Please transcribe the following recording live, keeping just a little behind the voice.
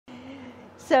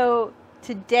So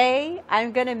today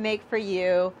I'm going to make for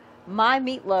you my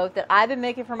meatloaf that I've been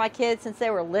making for my kids since they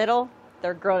were little.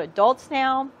 They're grown adults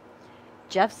now.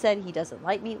 Jeff said he doesn't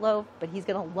like meatloaf, but he's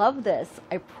going to love this,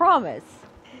 I promise.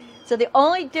 So the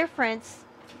only difference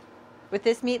with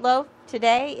this meatloaf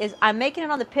today is I'm making it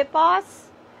on the Pit Boss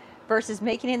versus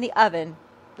making it in the oven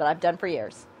that I've done for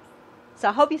years. So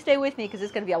I hope you stay with me because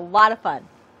it's going to be a lot of fun.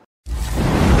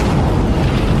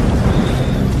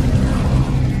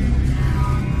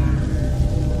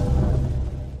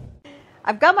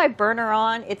 I've got my burner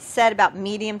on. It's set about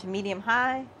medium to medium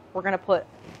high. We're going to put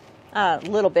a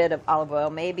little bit of olive oil,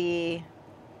 maybe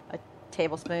a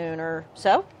tablespoon or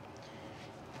so.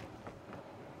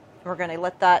 We're going to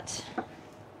let that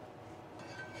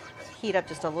heat up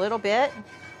just a little bit.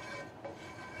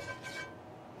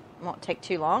 Won't take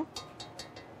too long.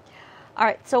 All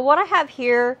right, so what I have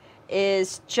here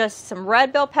is just some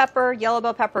red bell pepper, yellow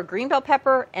bell pepper, green bell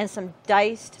pepper, and some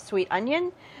diced sweet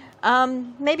onion.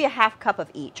 Maybe a half cup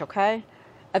of each, okay?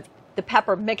 Of the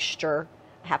pepper mixture,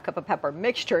 a half cup of pepper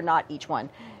mixture, not each one,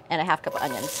 and a half cup of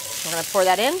onions. We're going to pour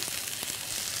that in.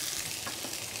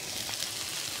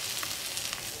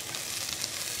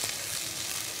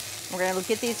 We're going to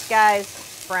get these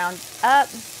guys browned up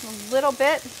a little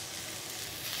bit.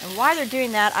 And while they're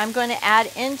doing that, I'm going to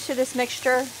add into this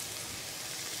mixture,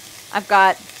 I've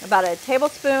got about a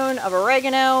tablespoon of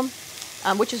oregano,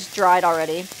 which is dried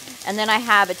already. And then I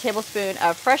have a tablespoon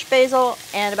of fresh basil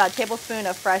and about a tablespoon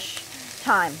of fresh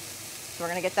thyme. So we're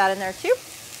going to get that in there too.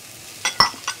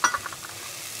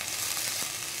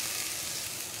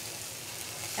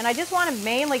 And I just want to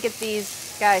mainly get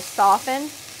these guys softened.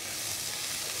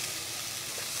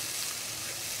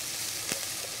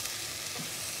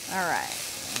 All right.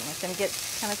 Let them get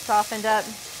kind of softened up.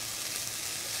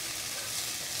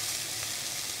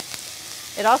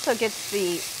 It also gets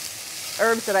the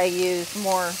herbs that I use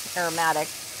more aromatic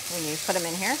when you put them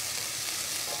in here.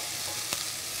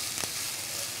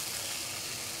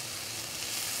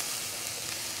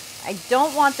 I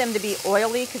don't want them to be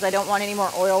oily because I don't want any more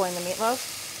oil in the meatloaf.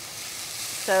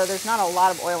 So there's not a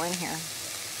lot of oil in here.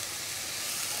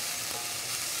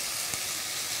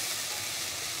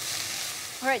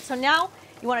 All right, so now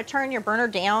you want to turn your burner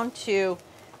down to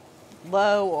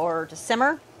low or to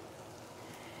simmer.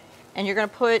 And you're going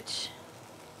to put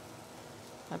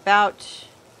about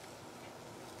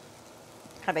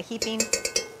kind of a heaping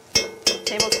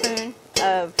tablespoon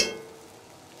of,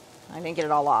 I didn't get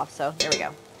it all off, so there we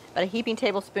go. About a heaping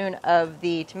tablespoon of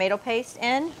the tomato paste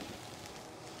in. And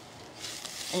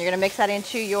you're going to mix that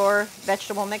into your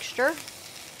vegetable mixture.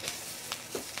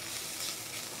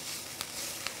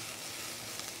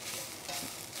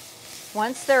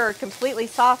 Once they're completely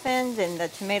softened and the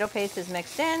tomato paste is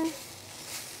mixed in,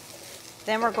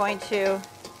 then we're going to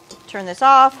turn this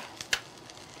off.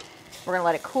 We're going to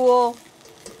let it cool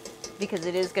because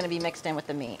it is going to be mixed in with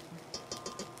the meat.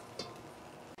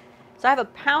 So I have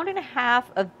 1.5 pounds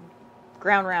of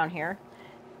ground round here.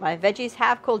 My veggies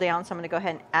have cooled down, so I'm going to go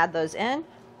ahead and add those in.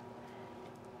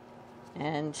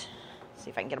 And see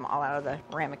if I can get them all out of the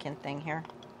ramekin thing here.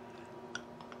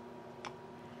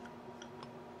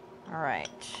 All right.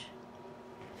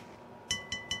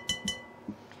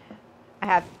 I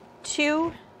have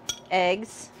 2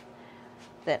 eggs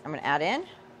that I'm going to add in.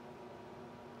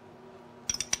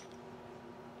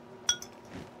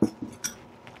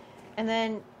 And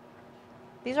then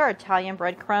these are Italian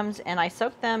breadcrumbs, and I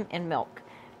soaked them in milk.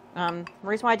 The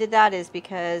reason why I did that is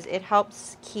because it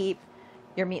helps keep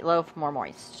your meatloaf more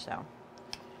moist. So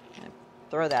I'm going to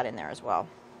throw that in there as well.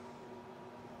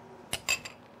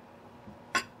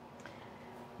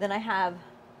 Then I have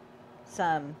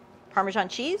some Parmesan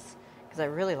cheese, because I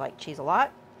really like cheese a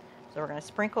lot. So we're going to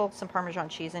sprinkle some Parmesan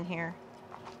cheese in here.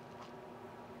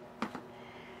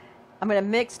 I'm going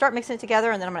to start mixing it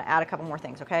together, and then I'm going to add a couple more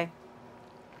things, okay?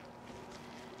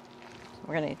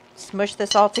 We're going to smush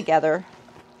this all together.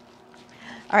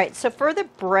 All right, so for the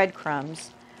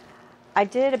breadcrumbs, I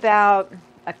did about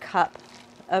a cup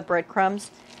of breadcrumbs,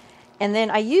 and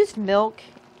then I used milk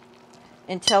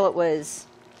until it was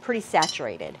pretty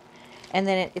saturated, and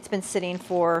then it's been sitting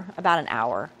for about an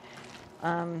hour.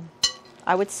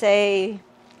 I would say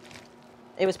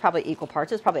it was probably equal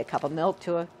parts. It was probably a cup of milk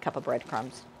to a cup of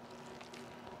breadcrumbs.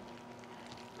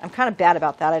 I'm kind of bad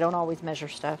about that. I don't always measure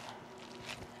stuff.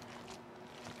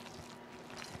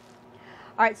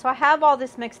 All right, so I have all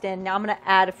this mixed in. Now I'm going to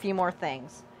add a few more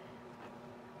things.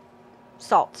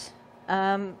 Salt.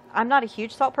 I'm not a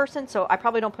huge salt person, so I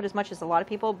probably don't put as much as a lot of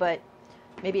people, but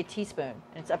maybe a teaspoon.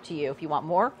 And it's up to you. If you want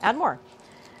more, add more.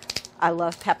 I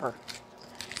love pepper.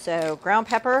 So ground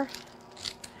pepper,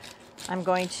 I'm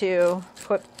going to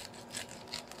put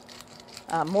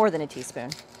more than a teaspoon.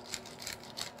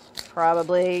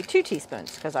 Probably 2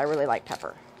 teaspoons because I really like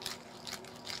pepper.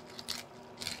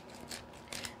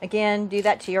 Again, do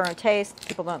that to your own taste.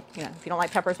 People don't, you know, if you don't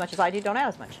like pepper as much as I do, don't add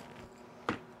as much.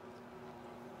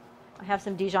 I have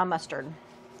some Dijon mustard.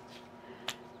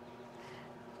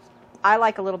 I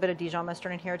like a little bit of Dijon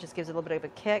mustard in here. It just gives it a little bit of a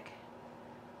kick.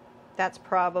 That's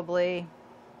probably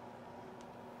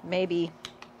maybe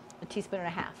a teaspoon and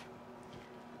a half.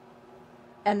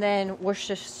 And then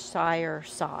Worcestershire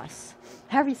sauce,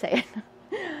 however you say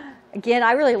it. Again,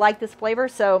 I really like this flavor,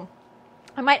 so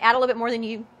I might add a little bit more than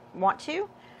you want to,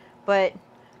 but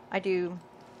I do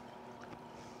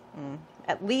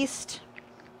at least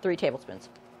 3 tablespoons.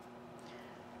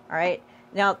 All right,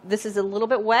 now this is a little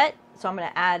bit wet, so I'm going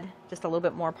to add just a little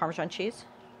bit more Parmesan cheese.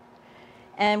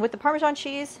 And with the Parmesan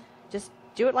cheese, just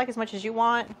do it like as much as you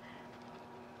want.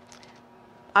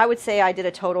 I would say I did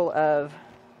a total of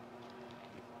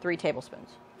 3 tablespoons.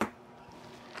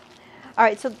 All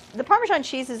right, so the Parmesan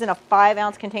cheese is in a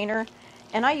 5-ounce container,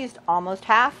 and I used almost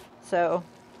half, so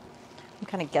I'm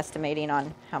kind of guesstimating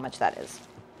on how much that is.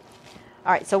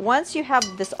 All right, so once you have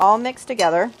this all mixed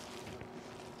together,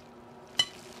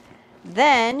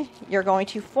 then you're going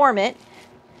to form it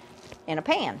in a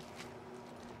pan.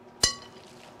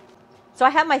 So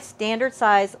I have my standard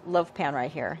size loaf pan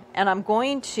right here, and I'm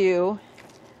going to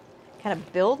kind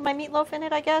of build my meatloaf in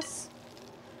it, I guess,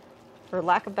 for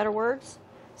lack of better words.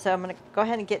 So I'm going to go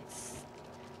ahead and get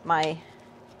my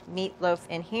meatloaf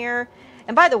in here.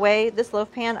 And by the way, this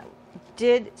loaf pan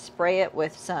did spray it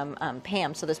with some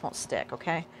Pam, so this won't stick,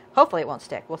 okay? Hopefully it won't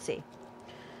stick. We'll see.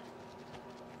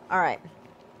 All right.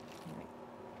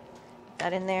 Put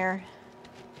that in there.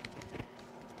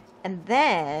 And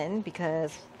then,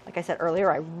 because, like I said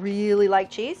earlier, I really like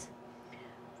cheese,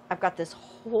 I've got this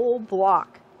whole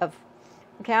block of,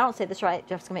 okay, I don't say this right,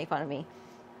 Jeff's going to make fun of me,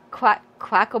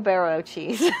 Quacklebarrow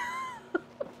cheese.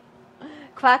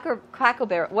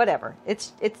 Quacklebarrow, whatever.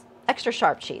 It's extra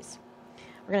sharp cheese.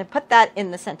 We're going to put that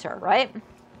in the center, right?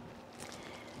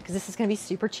 Because this is going to be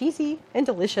super cheesy and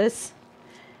delicious.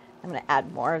 I'm going to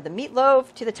add more of the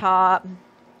meatloaf to the top.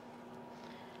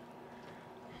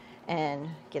 And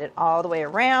get it all the way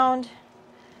around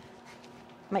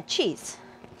my cheese.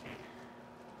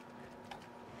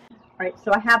 All right,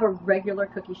 so I have a regular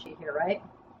cookie sheet here, right?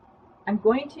 I'm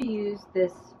going to use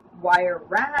this wire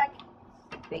rack,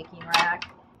 baking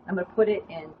rack. I'm going to put it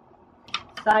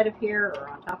inside of here or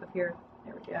on top of here.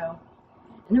 There we go.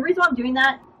 And the reason why I'm doing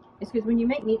that is because when you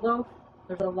make meatloaf,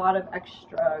 there's a lot of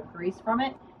extra grease from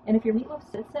it. And if your meatloaf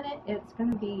sits in it, it's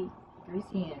going to be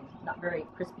greasy and not very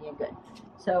crispy and good.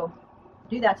 So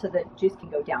do that so that juice can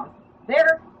go down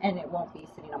there and it won't be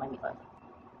sitting on my meatloaf.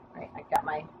 All right, I got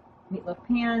my meatloaf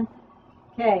pan.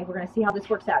 Okay, we're going to see how this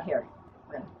works out here.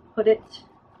 We're going to put it.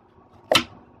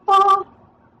 Oh,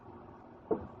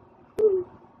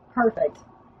 perfect.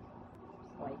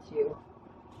 Just going to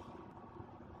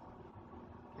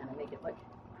kind of make it look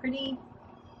pretty.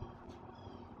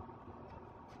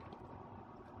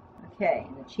 Okay,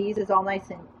 and the cheese is all nice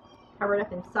and covered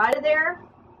up inside of there.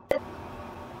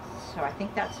 So I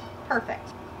think that's perfect.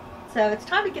 So it's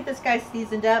time to get this guy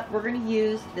seasoned up. We're going to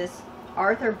use this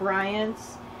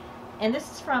Bryant's, and this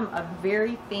is from a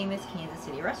very famous Kansas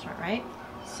City restaurant, right?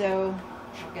 So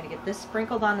we're going to get this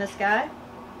sprinkled on this guy.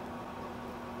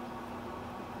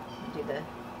 Do the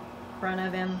front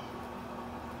of him.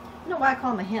 I don't know why I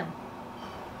call him a him.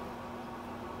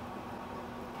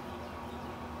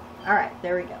 All right,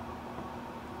 there we go.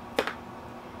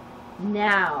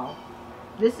 Now,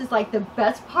 this is like the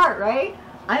best part, right?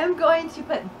 I am going to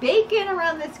put bacon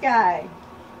around this guy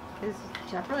because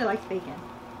Jeff really likes bacon.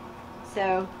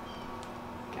 So,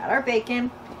 got our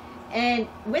bacon. And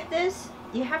with this,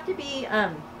 you have to be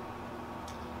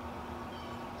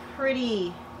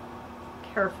pretty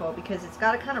careful because it's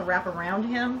got to kind of wrap around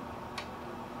him.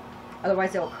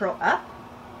 Otherwise, it will curl up.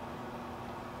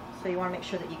 So you want to make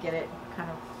sure that you get it kind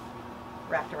of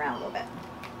wrapped around a little bit.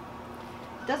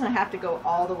 It doesn't have to go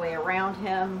all the way around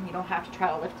him. You don't have to try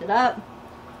to lift it up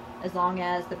as long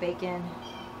as the bacon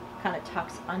kind of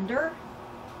tucks under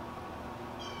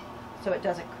so it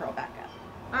doesn't curl back up.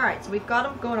 All right, so we've got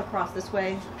them going across this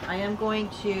way. I am going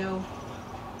to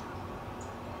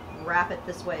wrap it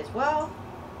this way as well,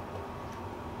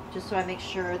 just so I make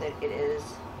sure that it is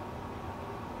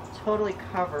totally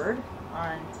covered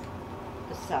on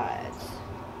the sides.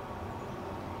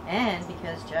 And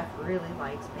because Jeff really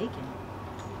likes bacon.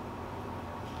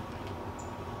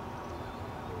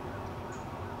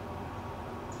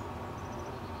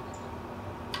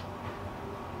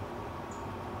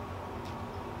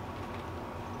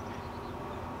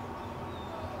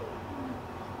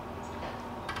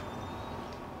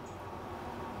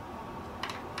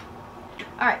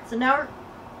 Alright, so now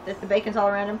that the bacon's all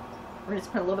around them, we're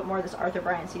just put a little bit more of this Arthur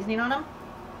Bryant seasoning on them.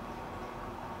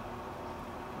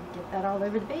 Get that all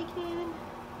over the bacon.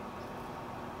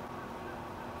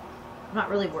 I'm not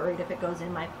really worried if it goes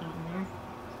in my pan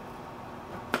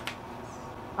there.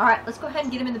 Alright, let's go ahead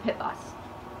and get them in the pit boss.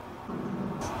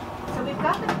 So we've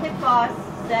got the pit boss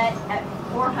set at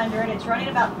 400. It's running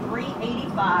about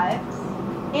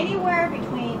 385. Anywhere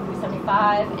between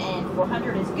 375 and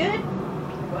 400 is good.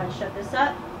 Go ahead and shut this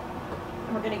up.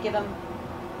 And we're going to give them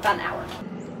about an hour.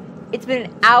 It's been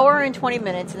an hour and 20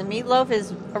 minutes, and the meatloaf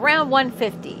is around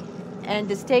 150. And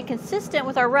to stay consistent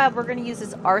with our rub, we're going to use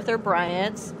this Arthur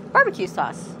Bryant's barbecue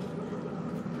sauce.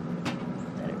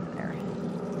 Put that over there.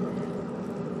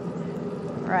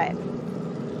 All right.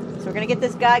 So we're going to get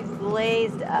this guy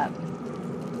glazed up.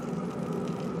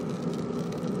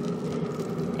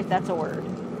 If that's a word.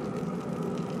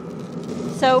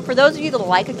 So for those of you that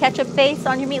like a ketchup base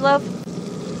on your meatloaf,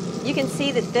 you can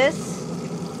see that this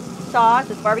sauce,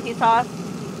 this barbecue sauce,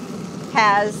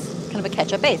 has kind of a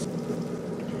ketchup base.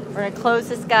 We're going to close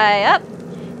this guy up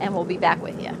and we'll be back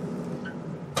with you.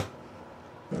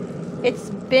 It's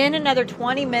been another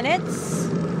 20 minutes.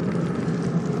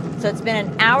 So it's been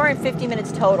an hour and 50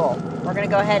 minutes total. We're going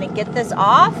to go ahead and get this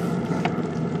off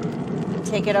and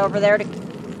take it over there to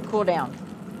cool down.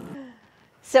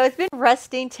 So it's been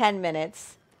resting 10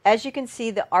 minutes. As you can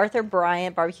see, the Arthur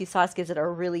Bryant barbecue sauce gives it a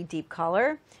really deep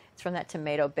color. It's from that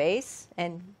tomato base.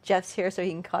 And Jeff's here so he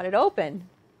can cut it open.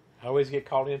 I always get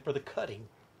called in for the cutting.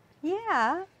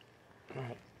 Yeah. All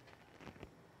right.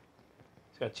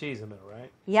 It's got cheese in the middle,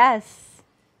 right? Yes.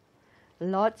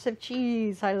 Lots of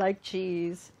cheese. I like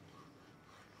cheese.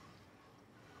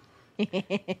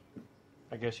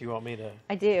 I guess you want me to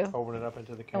I do. open it up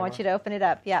into the I camera? want you to open it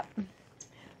up. Yep.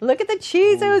 Look at the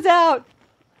cheese ooze out.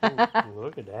 Ooh,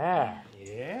 look at that.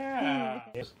 Yeah.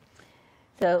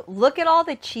 So look at all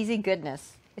the cheesy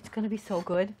goodness. It's going to be so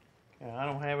good. I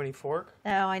don't have any fork. Oh,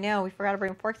 I know. We forgot to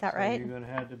bring forks out, So right? you're going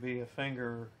to have to be a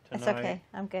finger tonight. It's okay.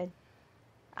 I'm good.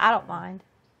 I don't mind.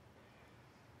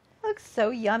 Looks so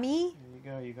yummy.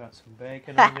 There you go. You got some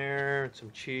bacon in there and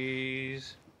some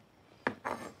cheese.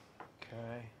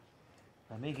 Okay.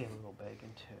 Let me get a little bacon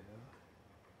too.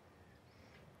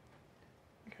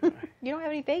 Okay. You don't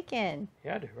have any bacon.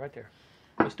 Yeah, I do. Right there.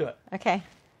 Let's do it. Okay.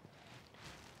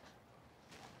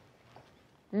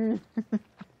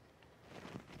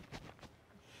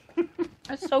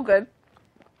 That's so good.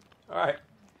 All right.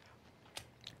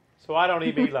 So I don't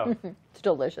eat meatloaf. It's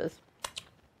delicious.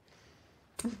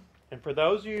 And for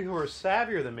those of you who are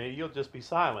savvier than me, you'll just be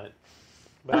silent.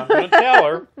 But I'm going to tell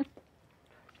her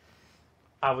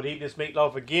I would eat this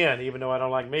meatloaf again, even though I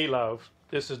don't like meatloaf.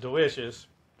 This is delicious.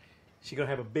 She's going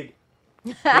to have a big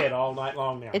head all night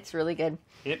long now. It's really good.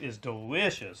 It is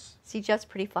delicious. See Jeff's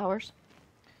pretty flowers?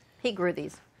 He grew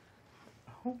these.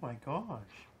 Oh my gosh.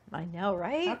 I know,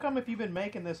 right? How come if you've been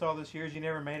making this all these years, you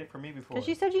never made it for me before? Because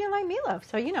you said you didn't like meatloaf,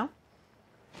 so you know.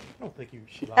 I don't think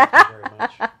she likes it very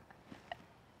much.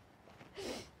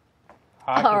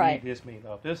 I All can right. eat this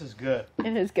meatloaf. This is good.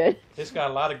 It is good. It's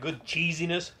got a lot of good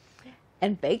cheesiness.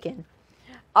 And bacon.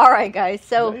 All right, guys.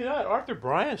 So You know what? Arthur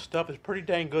Bryant's stuff is pretty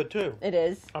dang good, too. it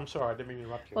is. I'm sorry. I didn't mean to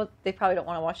interrupt you. Well, they probably don't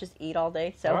want to watch us eat all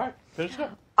day. So All right. Finish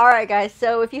up. all right, guys.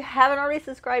 So if you haven't already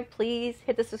subscribed, please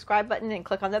hit the subscribe button and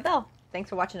click on the bell. Thanks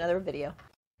for watching another video.